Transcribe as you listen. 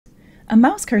A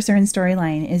mouse cursor in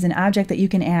Storyline is an object that you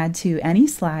can add to any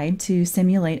slide to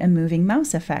simulate a moving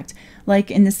mouse effect. Like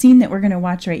in the scene that we're going to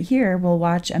watch right here, we'll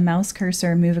watch a mouse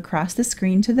cursor move across the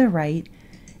screen to the right.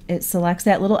 It selects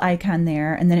that little icon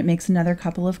there, and then it makes another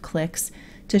couple of clicks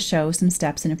to show some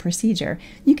steps in a procedure.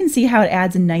 You can see how it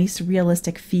adds a nice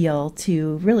realistic feel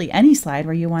to really any slide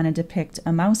where you want to depict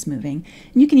a mouse moving.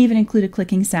 And you can even include a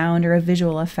clicking sound or a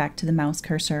visual effect to the mouse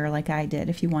cursor like I did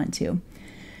if you want to.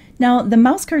 Now, the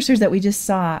mouse cursors that we just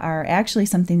saw are actually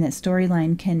something that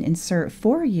Storyline can insert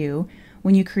for you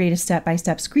when you create a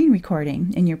step-by-step screen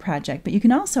recording in your project, but you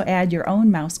can also add your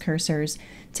own mouse cursors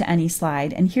to any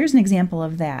slide, and here's an example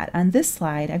of that. On this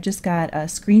slide, I've just got a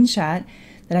screenshot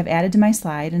that I've added to my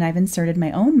slide, and I've inserted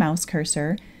my own mouse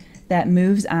cursor that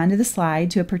moves onto the slide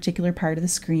to a particular part of the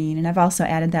screen, and I've also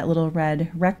added that little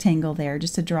red rectangle there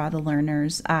just to draw the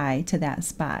learner's eye to that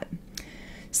spot.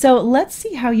 So let's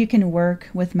see how you can work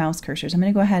with mouse cursors. I'm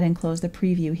going to go ahead and close the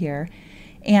preview here.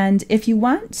 And if you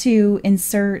want to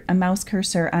insert a mouse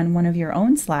cursor on one of your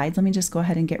own slides, let me just go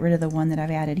ahead and get rid of the one that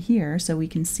I've added here so we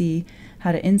can see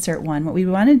how to insert one. What we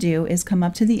want to do is come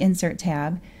up to the Insert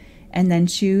tab and then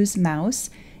choose Mouse,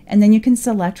 and then you can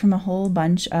select from a whole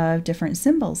bunch of different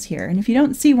symbols here. And if you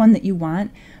don't see one that you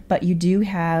want, but you do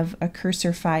have a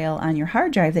cursor file on your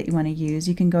hard drive that you want to use,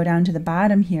 you can go down to the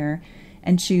bottom here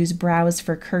and choose Browse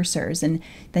for Cursors, and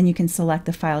then you can select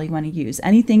the file you want to use.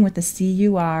 Anything with the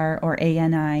CUR or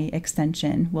ANI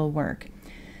extension will work.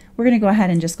 We're going to go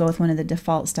ahead and just go with one of the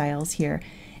default styles here.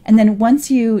 And then once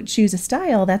you choose a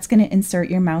style, that's going to insert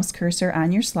your mouse cursor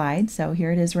on your slide. So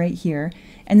here it is right here.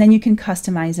 And then you can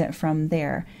customize it from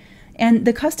there. And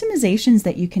the customizations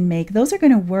that you can make, those are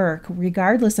going to work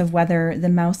regardless of whether the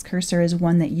mouse cursor is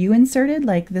one that you inserted,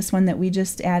 like this one that we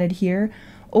just added here,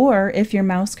 or if your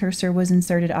mouse cursor was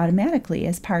inserted automatically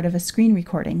as part of a screen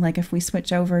recording. Like if we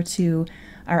switch over to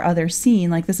our other scene,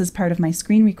 like this is part of my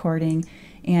screen recording,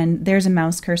 and there's a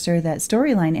mouse cursor that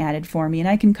Storyline added for me, and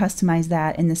I can customize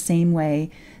that in the same way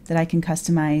that I can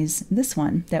customize this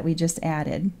one that we just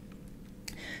added.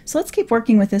 So let's keep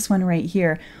working with this one right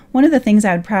here. One of the things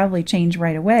I would probably change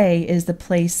right away is the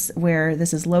place where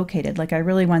this is located. Like I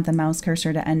really want the mouse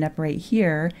cursor to end up right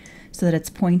here so that it's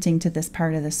pointing to this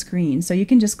part of the screen. So you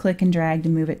can just click and drag to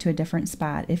move it to a different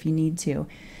spot if you need to.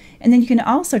 And then you can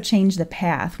also change the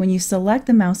path. When you select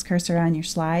the mouse cursor on your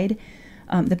slide,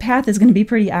 the path is going to be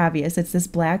pretty obvious. It's this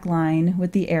black line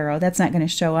with the arrow. That's not going to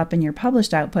show up in your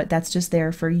published output. That's just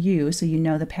there for you so you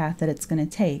know the path that it's going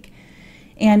to take.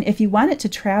 And if you want it to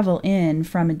travel in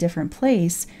from a different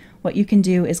place, what you can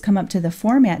do is come up to the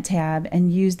Format tab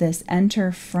and use this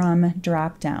Enter From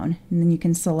drop-down. And then you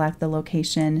can select the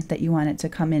location that you want it to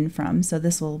come in from. So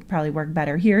this will probably work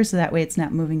better here, so that way it's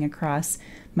not moving across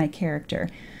my character.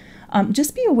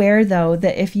 Just be aware, though,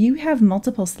 that if you have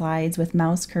multiple slides with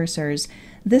mouse cursors,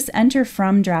 this Enter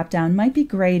From drop-down might be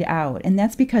grayed out, and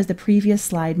that's because the previous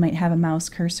slide might have a mouse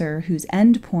cursor whose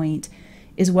end point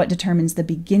is what determines the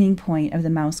beginning point of the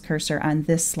mouse cursor on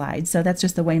this slide. So that's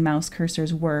just the way mouse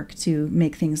cursors work to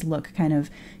make things look kind of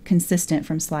consistent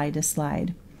from slide to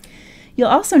slide. You'll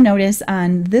also notice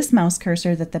on this mouse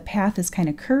cursor that the path is kind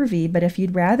of curvy, but if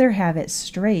you'd rather have it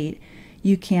straight,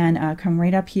 you can come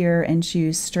right up here and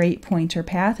choose Straight Pointer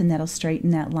Path, and that'll straighten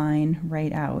that line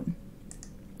right out.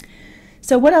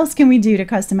 So what else can we do to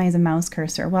customize a mouse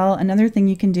cursor? Well, another thing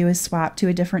you can do is swap to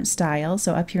a different style.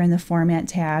 So up here in the Format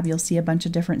tab, you'll see a bunch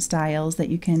of different styles that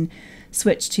you can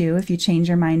switch to if you change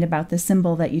your mind about the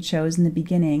symbol that you chose in the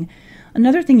beginning.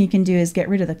 Another thing you can do is get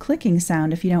rid of the clicking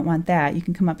sound if you don't want that. You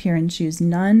can come up here and choose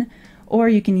None, or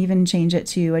you can even change it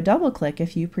to a double click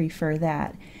if you prefer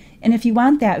that. And if you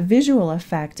want that visual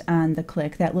effect on the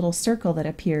click, that little circle that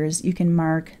appears, you can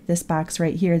mark this box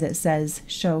right here that says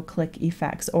Show Click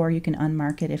Effects, or you can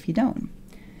unmark it if you don't.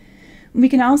 We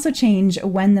can also change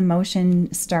when the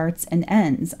motion starts and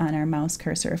ends on our mouse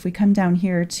cursor. If we come down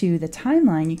here to the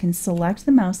timeline, you can select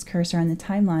the mouse cursor on the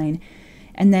timeline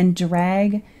and then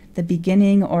drag the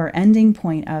beginning or ending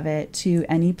point of it to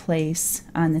any place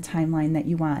on the timeline that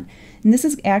you want. And this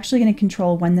is actually going to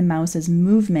control when the mouse's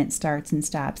movement starts and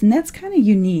stops. And that's kind of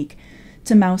unique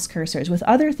to mouse cursors. With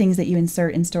other things that you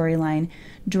insert in Storyline,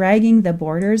 dragging the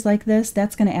borders like this,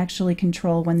 that's going to actually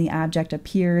control when the object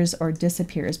appears or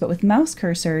disappears. But with mouse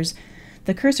cursors,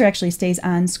 the cursor actually stays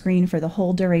on screen for the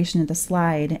whole duration of the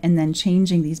slide, and then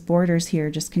changing these borders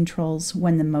here just controls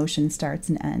when the motion starts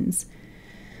and ends.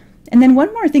 And then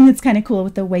one more thing that's kind of cool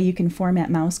with the way you can format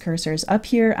mouse cursors, up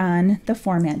here on the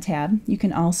Format tab, you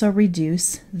can also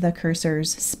reduce the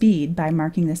cursor's speed by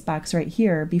marking this box right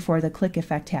here before the click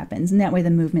effect happens. And that way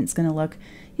the movement's going to look,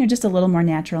 just a little more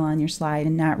natural on your slide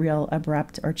and not real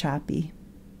abrupt or choppy.